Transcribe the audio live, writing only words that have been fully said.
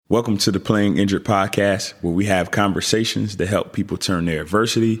Welcome to the Playing Injured podcast, where we have conversations that help people turn their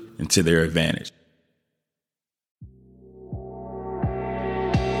adversity into their advantage.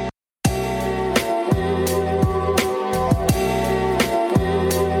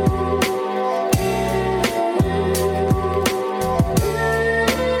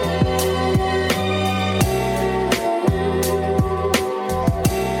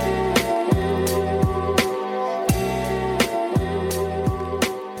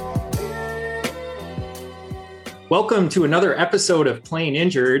 Welcome to another episode of Playing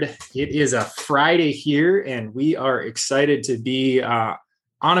Injured. It is a Friday here, and we are excited to be on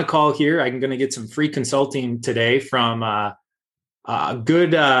a call here. I'm going to get some free consulting today from a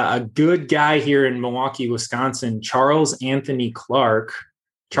good guy here in Milwaukee, Wisconsin, Charles Anthony Clark.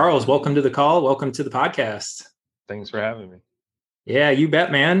 Charles, welcome to the call. Welcome to the podcast. Thanks for having me. Yeah, you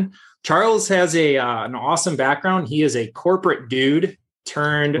bet, man. Charles has an awesome background. He is a corporate dude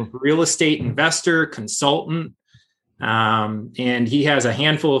turned real estate investor, consultant. And he has a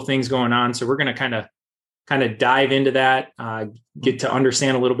handful of things going on. So we're going to kind of dive into that, get to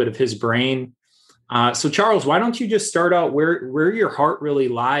understand a little bit of his brain. So Charles, why don't you just start out where your heart really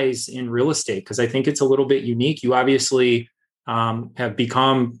lies in real estate? Because I think it's a little bit unique. You obviously have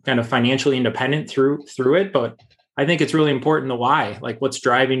become kind of financially independent through it, but I think it's really important the why, like what's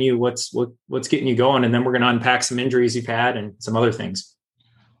driving you, what's getting you going. And then we're going to unpack some injuries you've had and some other things.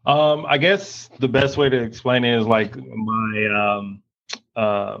 I guess the best way to explain it is like a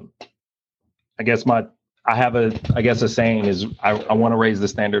saying is I want to raise the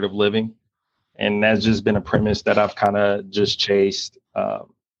standard of living. And that's just been a premise that I've kind of just chased, I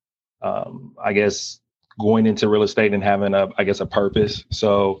guess, going into real estate and having a purpose.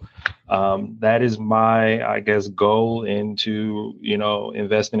 So that is my, goal into,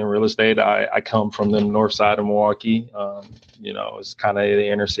 investing in real estate. I come from the north side of Milwaukee. It's kind of the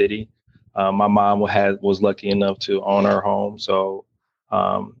inner city. My mom was lucky enough to own her home. So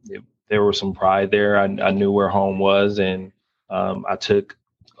there was some pride there. I knew where home was, and I took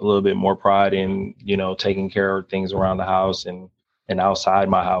a little bit more pride in, taking care of things around the house and outside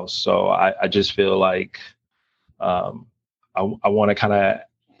my house. So I just feel like I want to kind of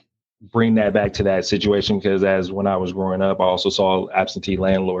bring that back to that situation, because as when I was growing up, I also saw absentee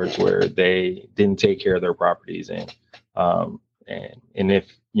landlords where they didn't take care of their properties. And if,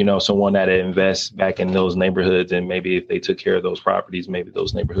 someone that invests back in those neighborhoods, and maybe if they took care of those properties, maybe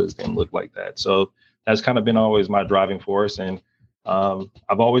those neighborhoods didn't look like that. So that's kind of been always my driving force. And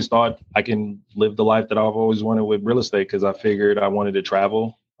I've always thought I can live the life that I've always wanted with real estate, because I figured I wanted to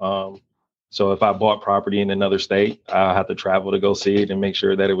travel. So if I bought property in another state, I have to travel to go see it and make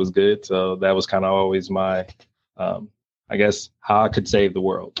sure that it was good. So that was kind of always my, how I could save the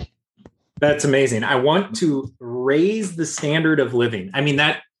world. That's amazing. I want to raise the standard of living. I mean,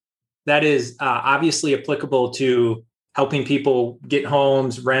 that is obviously applicable to helping people get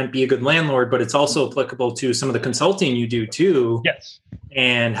homes, rent, be a good landlord, but it's also applicable to some of the consulting you do too. Yes.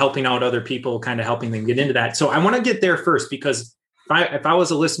 And helping out other people, kind of helping them get into that. So I want to get there first, because if I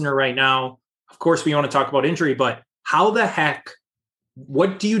was a listener right now, of course we want to talk about injury, but how the heck,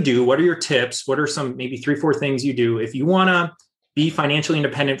 what do you do? What are your tips? What are some maybe 3-4 things you do if you want to be financially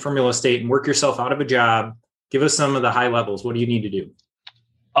independent from real estate and work yourself out of a job? Give us some of the high levels. What do you need to do?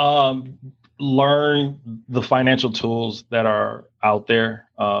 Learn the financial tools that are out there.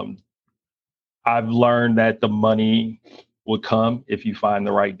 I've learned that the money would come if you find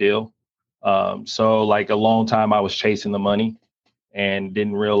the right deal. So like a long time I was chasing the money and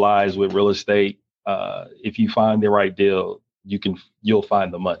didn't realize with real estate, if you find the right deal, you'll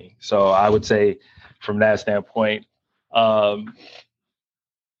find the money. So I would say from that standpoint,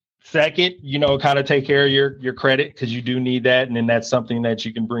 second, kind of take care of your credit, because you do need that. And then that's something that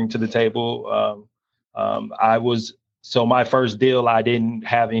you can bring to the table. So my first deal, I didn't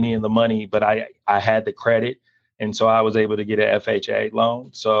have any of the money, but I had the credit. And so I was able to get an FHA loan.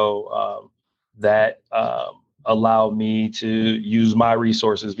 So that allowed me to use my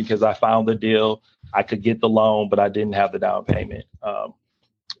resources, because I found the deal. I could get the loan, but I didn't have the down payment.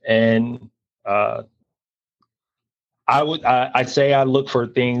 I'd say I look for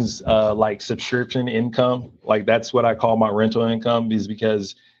things like subscription income. Like that's what I call my rental income, is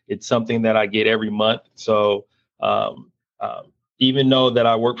because it's something that I get every month. So even though that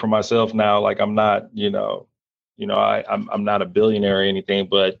I work for myself now, like I'm not, I'm not a billionaire or anything,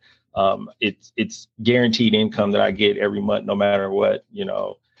 but it's guaranteed income that I get every month, no matter what, as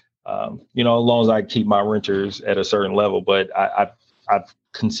long as I keep my renters at a certain level. But I've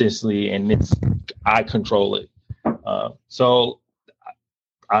consistently, and I control it. So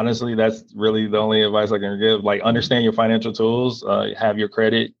honestly, that's really the only advice I can give. Like, understand your financial tools, have your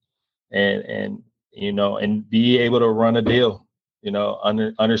credit and and be able to run a deal,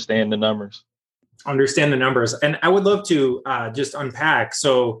 understand the numbers. Understand the numbers. And I would love to just unpack.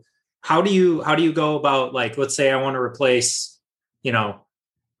 So how do you go about, like, let's say I want to replace,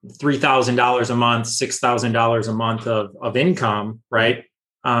 $3,000 a month, $6,000 a month of income, right?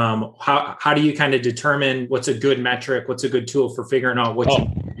 How do you kind of determine what's a good metric? What's a good tool for figuring out what you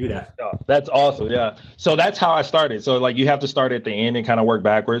do that? That's awesome. Yeah. So that's how I started. So like you have to start at the end and kind of work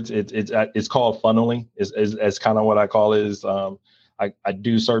backwards. It's called funneling is kind of what I call it is, I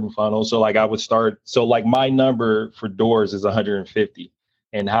do certain funnels. So like I would start. So like my number for doors is 150.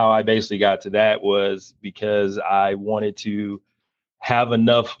 And how I basically got to that was because I wanted to have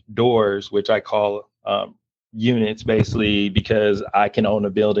enough doors, which I call units, basically, because I can own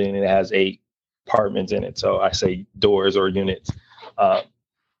a building and it has 8 apartments in it. So I say doors or units. I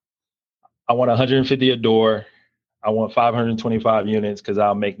want 150 a door. I want 525 units because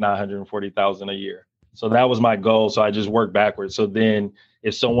I'll make 940,000 a year. So that was my goal. So I just worked backwards. So then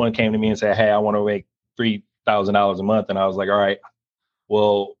if someone came to me and said, hey, I want to make $3,000 a month. And I was like, all right,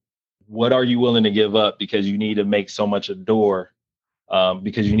 well, what are you willing to give up? Because you need to make so much a door,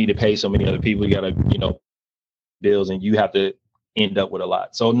 because you need to pay so many other people. You got to, bills, and you have to end up with a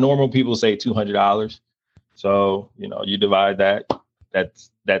lot. So normal people say $200. So, you divide that.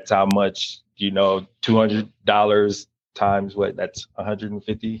 That's how much, $200 times what? That's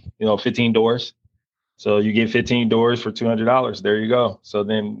 150, 15 doors. So you get 15 doors for $200. There you go. So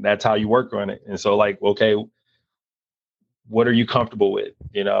then that's how you work on it. And so like, okay, what are you comfortable with?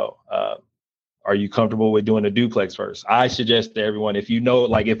 Are you comfortable with doing a duplex first? I suggest to everyone, if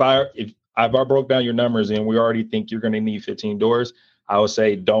if I broke down your numbers and we already think you're going to need 15 doors, I would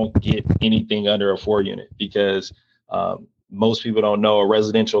say don't get anything under a 4 unit, because most people don't know a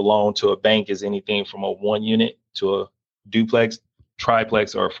residential loan to a bank is anything from a 1 unit to a duplex,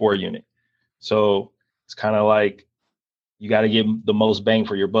 triplex, or a 4 unit. So it's kind of like you got to get the most bang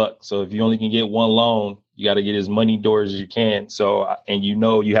for your buck. So if you only can get one loan, you got to get as many doors as you can. So, and you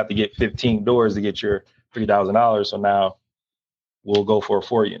have to get 15 doors to get your $3,000. So now we'll go for a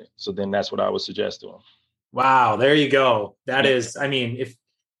 4 unit. So then that's what I would suggest to them. Wow. There you go. That is, I mean,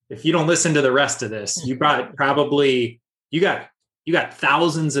 if you don't listen to the rest of this, you got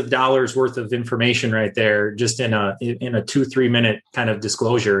thousands of dollars worth of information right there, just in a 2-3 minute kind of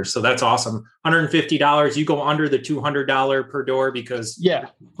disclosure. So that's awesome. $150. You go under the $200 per door because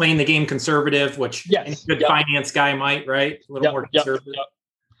playing the game conservative, which any good finance guy might, right? A little more conservative.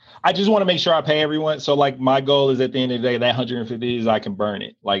 I just want to make sure I pay everyone. So like my goal is at the end of the day, that 150 is I can burn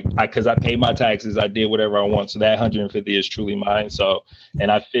it. Because I paid my taxes, I did whatever I want. So that 150 is truly mine. So,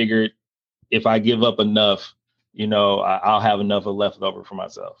 and I figured if I give up enough, I'll have enough left over for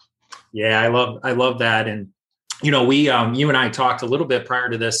myself. Yeah, I love that. And, we, you and I talked a little bit prior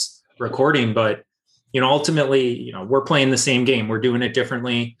to this recording, but, ultimately, we're playing the same game. We're doing it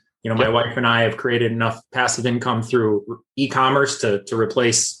differently. My wife and I have created enough passive income through e-commerce to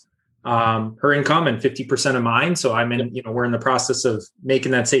replace her income and 50% of mine. So we're in the process of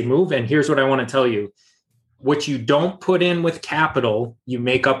making that same move. And here's what I want to tell you. What you don't put in with capital, you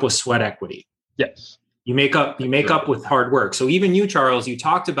make up with sweat equity. Yes. You make up with hard work. So even you, Charles, you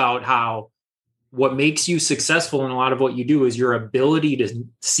talked about how what makes you successful in a lot of what you do is your ability to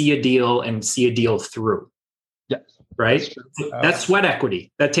see a deal and see a deal through. Yes. Right. That's sweat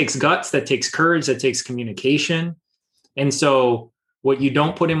equity. That takes guts, that takes courage, that takes communication. And so what you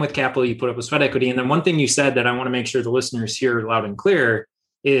don't put in with capital, you put up with sweat equity. And then one thing you said that I want to make sure the listeners hear loud and clear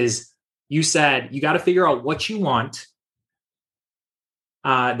is you said, you got to figure out what you want.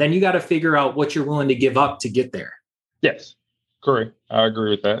 Then you got to figure out what you're willing to give up to get there. Yes, correct. I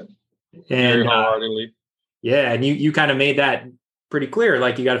agree with that. And very wholeheartedly. And you kind of made that pretty clear.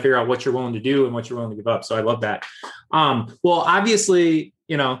 Like you got to figure out what you're willing to do and what you're willing to give up. So I love that. Well, obviously,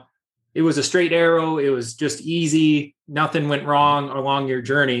 it was a straight arrow. It was just easy. Nothing went wrong along your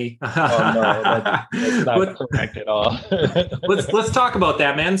journey. Oh, no, that's not correct at all. let's talk about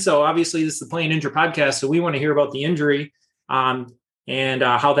that, man. So obviously this is the Playing Injured podcast. So we want to hear about the injury and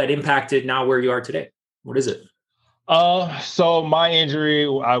how that impacted now where you are today. What is it? So my injury,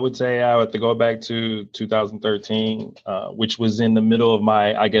 I would say I have to go back to 2013, which was in the middle of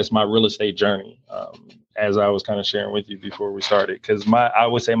my real estate journey. As I was kind of sharing with you before we started, because I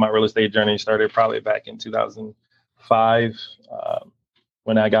would say my real estate journey started probably back in 2005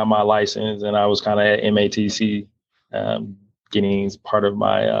 when I got my license, and I was kind of at MATC getting part of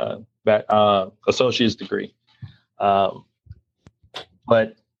my associate's degree.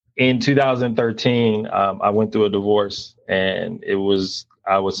 But in 2013, I went through a divorce, and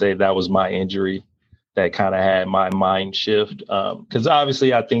I would say that was my injury. that kind of had my mind shift. Because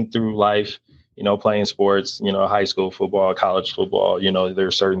obviously I think through life, playing sports, high school football, college football, there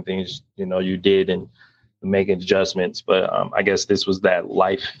are certain things, you did and making adjustments. But I guess this was that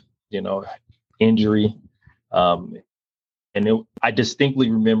life, injury. I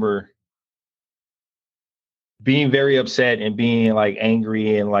distinctly remember being very upset and being like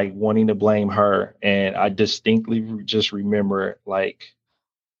angry and like wanting to blame her. And I distinctly just remember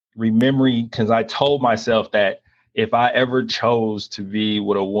remembering, because I told myself that if I ever chose to be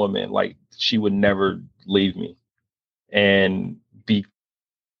with a woman, like she would never leave me. And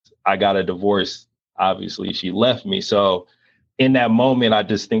I got a divorce. Obviously, she left me. So in that moment, I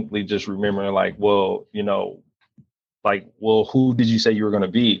distinctly just remember like, well, who did you say you were going to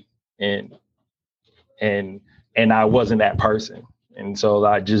be? And I wasn't that person. And so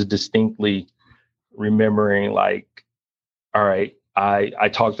I just distinctly remembering like, all right, I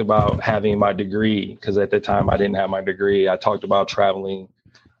talked about having my degree, because at the time I didn't have my degree. I talked about traveling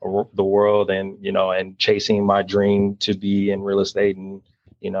the world and, and chasing my dream to be in real estate and,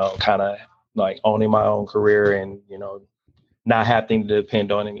 kind of like owning my own career and, not having to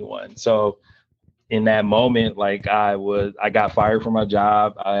depend on anyone. So in that moment, like I got fired from my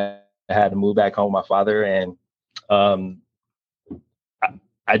job. I had to move back home with my father. And and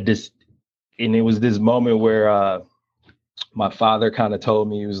it was this moment where my father kind of told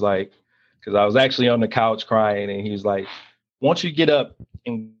me, he was like, because I was actually on the couch crying, and he was like, "Won't you get up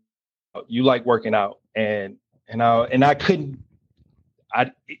and you like working out?" And I couldn't.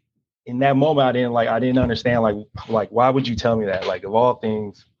 In that moment, I didn't understand like why would you tell me that, like of all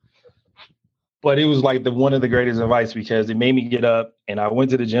things. But it was like one of the greatest advice, because it made me get up, and I went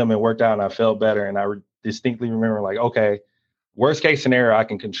to the gym and worked out, and I felt better. And I distinctly remember like, okay, worst case scenario, I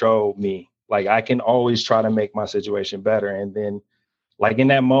can control me. Like I can always try to make my situation better. And then like in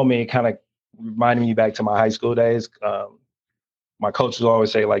that moment, it kind of reminded me back to my high school days. My coach would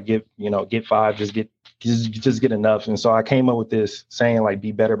always say like, get 5, just get enough. And so I came up with this saying like,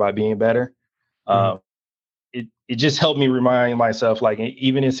 be better by being better. It just helped me remind myself, like,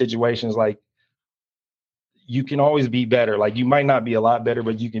 even in situations like, you can always be better. Like you might not be a lot better,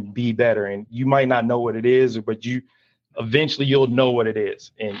 but you can be better, and you might not know what it is, but eventually you'll know what it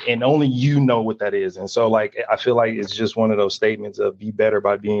is, and only you know what that is. And so like, I feel like it's just one of those statements of be better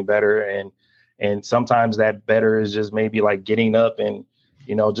by being better. And sometimes that better is just maybe like getting up and,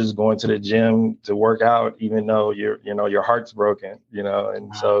 just going to the gym to work out, even though your heart's broken,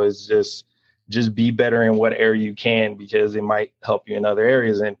 and so it's just be better in what area you can, because it might help you in other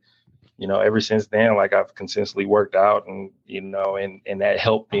areas. And, ever since then, like I've consistently worked out, and, and that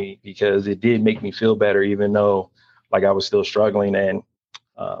helped me, because it did make me feel better, even though like I was still struggling. And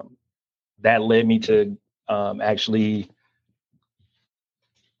that led me to actually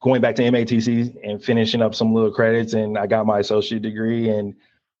going back to MATC and finishing up some little credits. And I got my associate degree, and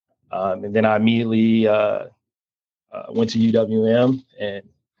then I immediately went to UWM and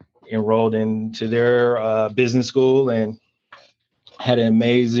enrolled into their business school, and had an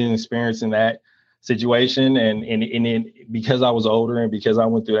amazing experience in that situation. And because I was older and because I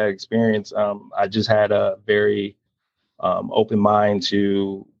went through that experience, I just had a very open mind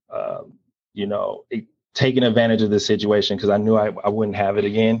to, taking advantage of this situation, because I knew I wouldn't have it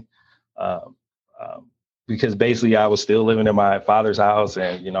again. Because basically I was still living in my father's house,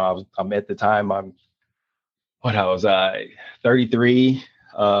 and, I'm at the time, I was 33.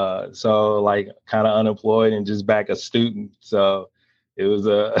 So like kind of unemployed and just back a student. So it was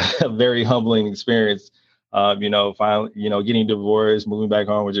a very humbling experience. Finally, getting divorced, moving back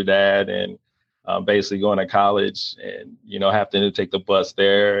home with your dad, and basically going to college, and, having to take the bus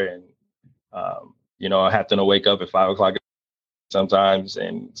there, and, having to wake up at 5 o'clock sometimes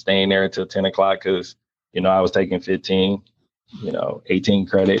and staying there until 10 o'clock because, I was taking 15, 18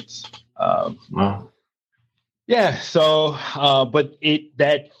 credits. Wow. Yeah. So, but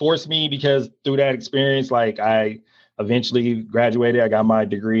that forced me, because through that experience, like I eventually graduated. I got my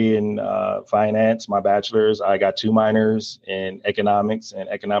degree in finance, my bachelor's. I got 2 minors in economics and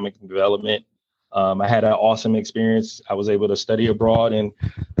economic development. I had an awesome experience. I was able to study abroad, and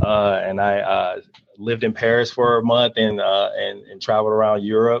I lived in Paris for a month and traveled around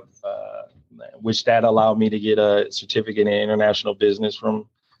Europe, which that allowed me to get a certificate in international business from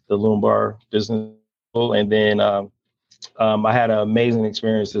the Lombard Business School. And then I had an amazing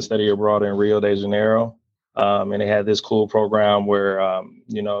experience to study abroad in Rio de Janeiro. And they had this cool program where,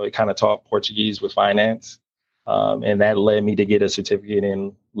 it kind of taught Portuguese with finance. And that led me to get a certificate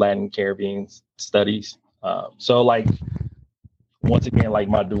in Latin Caribbean studies. So like, once again, like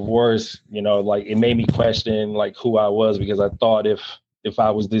my divorce, like it made me question like who I was, because I thought if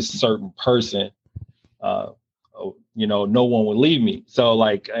I was this certain person, no one would leave me. So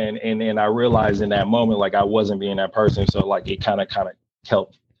like, and I realized in that moment, like I wasn't being that person. So like it kind of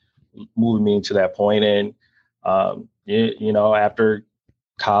helped moving me to that point. And, after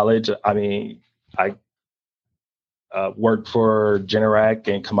college, I mean, I worked for Generac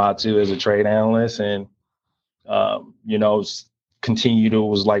and Komatsu as a trade analyst, and, was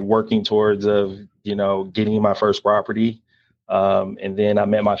like working towards getting my first property. And then I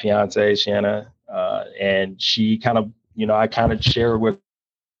met my fiance, Shanna, and she kind of, I kind of shared what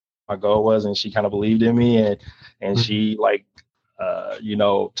my goal was, and she kind of believed in me, and she like,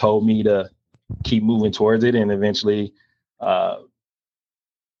 told me to keep moving towards it. And eventually,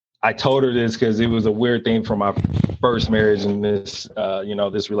 I told her this because it was a weird thing for my first marriage and this,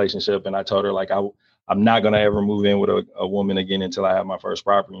 this relationship. And I told her like, I'm not going to ever move in with a woman again until I have my first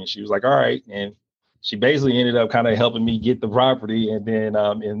property. And she was like, all right. And she basically ended up kind of helping me get the property. And then,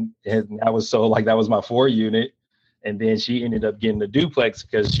 and that was that was my 4 unit. And then she ended up getting the duplex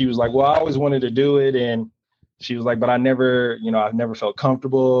because she was like, well, I always wanted to do it. And she was like, but I've never felt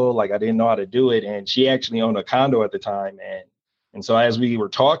comfortable. Like I didn't know how to do it. And she actually owned a condo at the time. And so as we were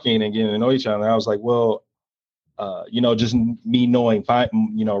talking and getting to know each other, I was like, well, just me knowing,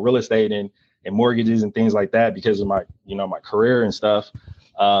 real estate and mortgages and things like that because of my, my career and stuff.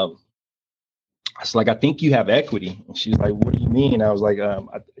 I was like, I think you have equity. And she's like, what do you mean? I was like,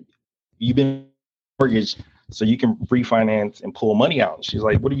 you've been mortgaged so you can refinance and pull money out. And she's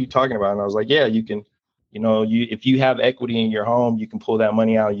like, what are you talking about? And I was like, yeah, you can, if you have equity in your home, you can pull that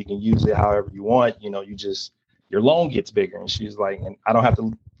money out. You can use it however you want. Your loan gets bigger. And she's like, and I don't have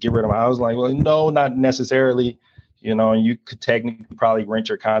to get rid of my, I was like, well, no, not necessarily, and you could technically probably rent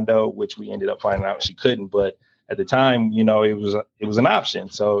your condo, which we ended up finding out she couldn't. But at the time, it was an option.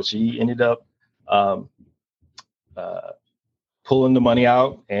 So she ended up pulling the money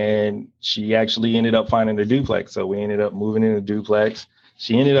out, and she actually ended up finding a duplex. So we ended up moving in a duplex.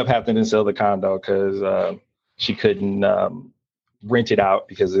 She ended up having to sell the condo because she couldn't rent it out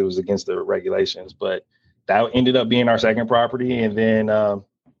because it was against the regulations. But that ended up being our second property. And then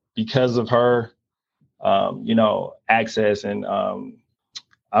because of her, access and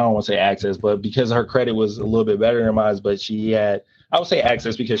I don't want to say access, but because her credit was a little bit better than mine, but she had, I would say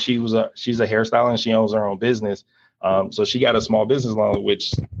access because she's a hairstylist and she owns her own business. So she got a small business loan,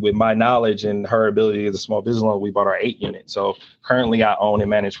 which with my knowledge and her ability to get a small business loan, we bought our 8 units. So currently I own and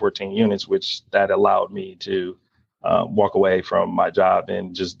manage 14 units, which that allowed me to walk away from my job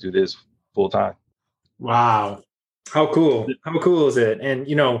and just do this full time. Wow. How cool. How cool is it? And,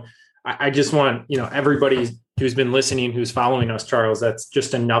 I just want, everybody who's been listening, who's following us, Charles, that's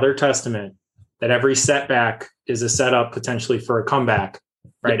just another testament that every setback is a setup potentially for a comeback,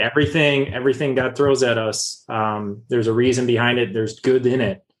 right? Yeah. Everything God throws at us. There's a reason behind it. There's good in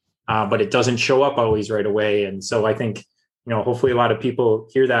it, but it doesn't show up always right away. And so I think, hopefully a lot of people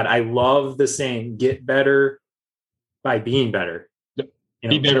hear that. I love the saying, get better by being better.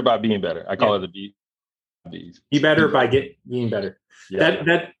 Be better by being better. I call it the be better by being better.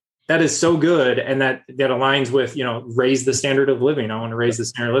 Yeah. That is so good. And that aligns with, raise the standard of living. I want to raise the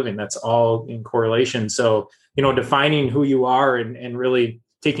standard of living. That's all in correlation. So, defining who you are and really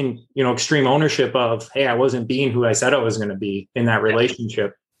taking, extreme ownership of, hey, I wasn't being who I said I was going to be in that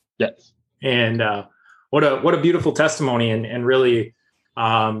relationship. Yes. And what a beautiful testimony. And really,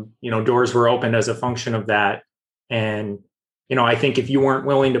 doors were opened as a function of that. And, I think if you weren't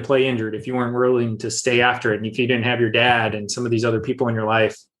willing to play injured, if you weren't willing to stay after it, and if you didn't have your dad and some of these other people in your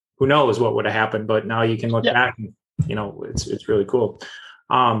life, who knows what would have happened, but now you can look back and, it's really cool.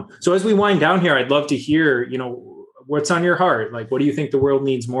 So as we wind down here, I'd love to hear, what's on your heart? Like, what do you think the world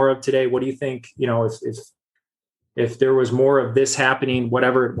needs more of today? What do you think, if there was more of this happening,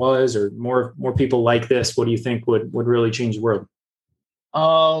 whatever it was, or more people like this, what do you think would really change the world?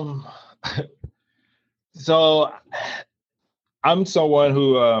 So I'm someone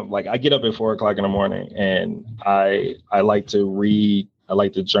who, I get up at 4:00 in the morning and I like to read. I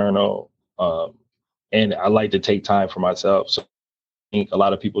like to journal, and I like to take time for myself. So I think a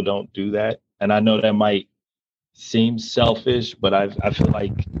lot of people don't do that. And I know that might seem selfish, but I feel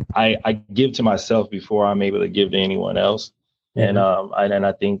like I give to myself before I'm able to give to anyone else. Mm-hmm. And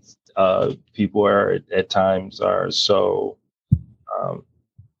I think people are at times are so,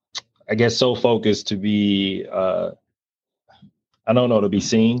 I guess, so focused to be, to be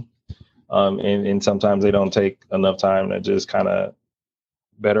seen. And sometimes they don't take enough time to just kind of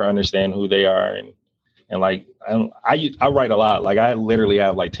better understand who they are. And like, I write a lot. Like I literally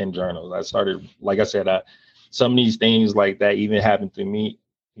have like 10 journals. I started, like I said, some of these things like that even happened to me,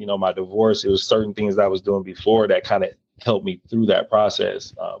 my divorce, it was certain things that I was doing before that kind of helped me through that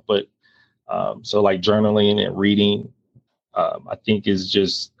process. But So like journaling and reading, I think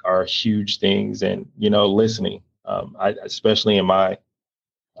are huge things. And, listening, especially in my,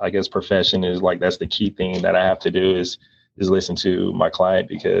 I guess, profession is like, that's the key thing that I have to do is listen to my client,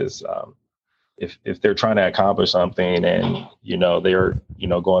 because if they're trying to accomplish something and, they're,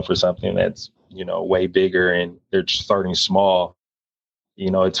 going for something that's, way bigger and they're starting small,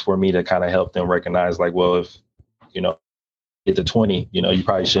 it's for me to kind of help them recognize like, well, if, get to 20, you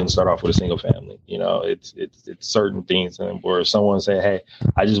probably shouldn't start off with a single family. It's certain things. And where someone say, hey,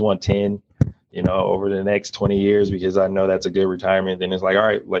 I just want 10, over the next 20 years, because I know that's a good retirement, then it's like, all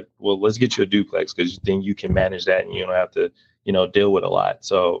right, like, well, let's get you a duplex, because then you can manage that and you don't have to, deal with a lot.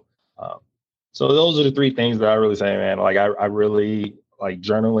 So, so those are the three things that I really say, man. Like, I really like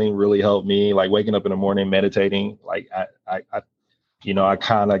journaling really helped me, like waking up in the morning, meditating. Like I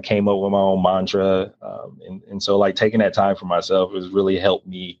kind of came up with my own mantra. And so like taking that time for myself has really helped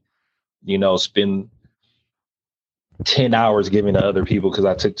me, spend 10 hours giving to other people, because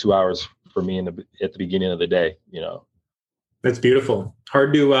I took 2 hours for me at the beginning of the day, That's beautiful.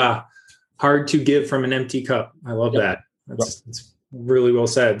 Hard to give from an empty cup. I love that. That's really well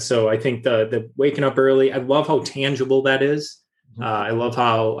said. So I think the waking up early, I love how tangible that is. I love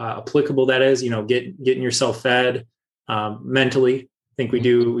how applicable that is, getting yourself fed mentally. I think we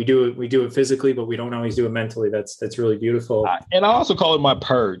do it physically, but we don't always do it mentally. That's really beautiful. And I also call it my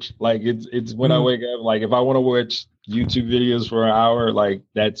purge. Like it's when I wake up, like if I want to watch YouTube videos for an hour, like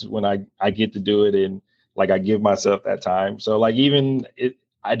that's when I get to do it. And like, I give myself that time. So like,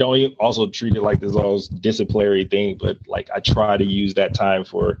 I don't also treat it like this all disciplinary thing, but like I try to use that time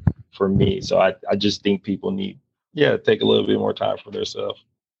for me. So I just think people need, take a little bit more time for themselves.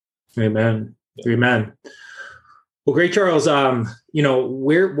 Amen. Yeah. Amen. Well, great, Charles.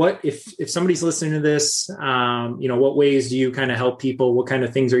 If somebody's listening to this, what ways do you kind of help people? What kind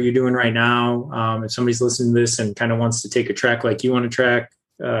of things are you doing right now? If somebody's listening to this and kind of wants to take a track like you want to track,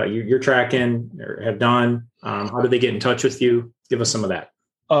 you're tracking or have done, how do they get in touch with you? Give us some of that.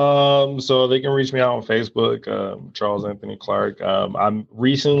 So they can reach me out on Facebook, Charles Anthony Clark. I'm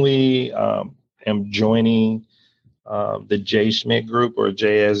recently am joining the J Schmidt Group, or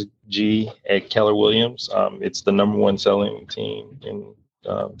JSG, at Keller Williams. It's the number one selling team in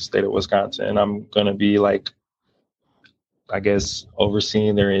the state of Wisconsin. I'm going to be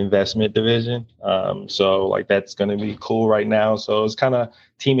overseeing their investment division. So like that's going to be cool right now. So it's kind of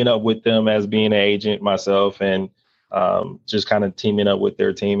teaming up with them as being an agent myself, and just kind of teaming up with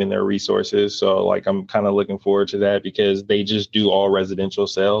their team and their resources. So like I'm kind of looking forward to that, because they just do all residential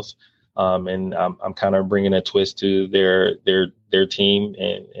sales. And I'm kind of bringing a twist to their team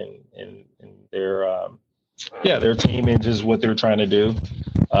and their team and just what they're trying to do.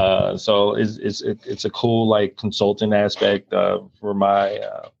 So it's a cool like consultant aspect for my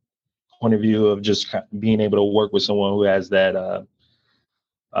point of view of just being able to work with someone who has that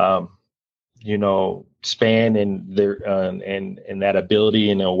span and their and that ability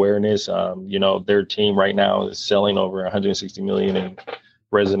and awareness. Their team right now is selling over 160 million in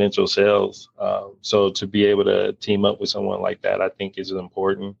residential sales. So to be able to team up with someone like that, I think is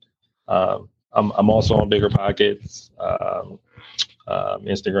important. I'm also on BiggerPockets,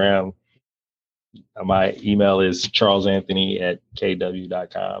 Instagram. My email is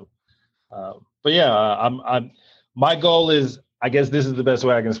charlesanthony@kw.com. But yeah, my goal is, I guess this is the best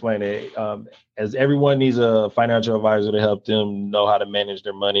way I can explain it. As everyone needs a financial advisor to help them know how to manage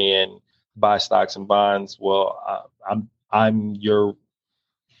their money and buy stocks and bonds. Well, I'm your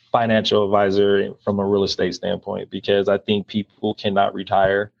financial advisor from a real estate standpoint, because I think people cannot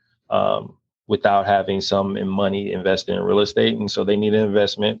retire without having some money invested in real estate. And so they need an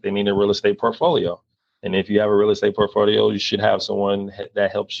investment. They need a real estate portfolio. And if you have a real estate portfolio, you should have someone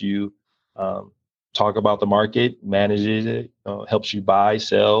that helps you talk about the market, manages it, helps you buy,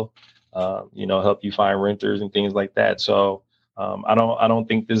 sell, help you find renters and things like that. So I don't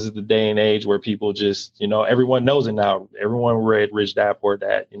think this is the day and age where people just, everyone knows it now. Everyone read Rich Dad Poor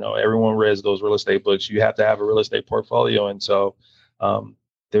Dad. Everyone reads those real estate books. You have to have a real estate portfolio. And so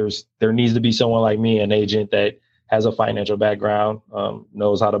there needs to be someone like me, an agent that has a financial background,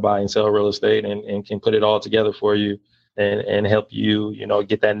 knows how to buy and sell real estate, and can put it all together for you and help you,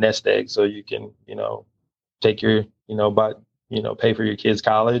 get that nest egg so you can, take your, pay for your kids'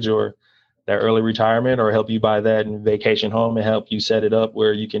 college or that early retirement, or help you buy that vacation home and help you set it up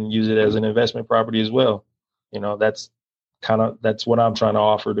where you can use it as an investment property as well. That's what I'm trying to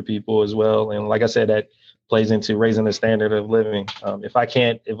offer to people as well. And like I said, that plays into raising the standard of living. If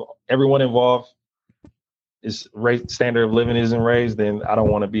everyone involved standard of living isn't raised, then I don't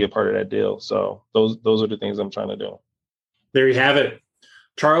want to be a part of that deal. So those are the things I'm trying to do. There you have it.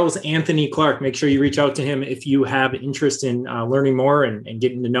 Charles Anthony Clark. Make sure you reach out to him if you have interest in learning more and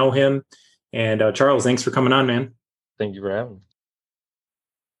getting to know him. And Charles, thanks for coming on, man. Thank you for having me.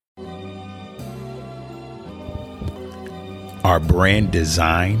 Our brand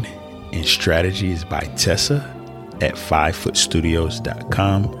design and strategy is by Tessa at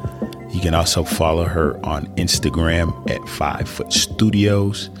 5footstudios.com. You can also follow her on Instagram at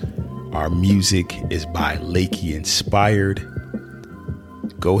 5footstudios. Our music is by Lakey Inspired.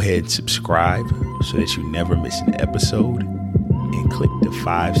 Go ahead and subscribe so that you never miss an episode, and click the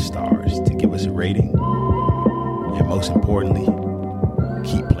 5 stars to give us a rating. And most importantly,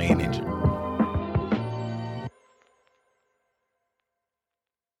 keep playing injured.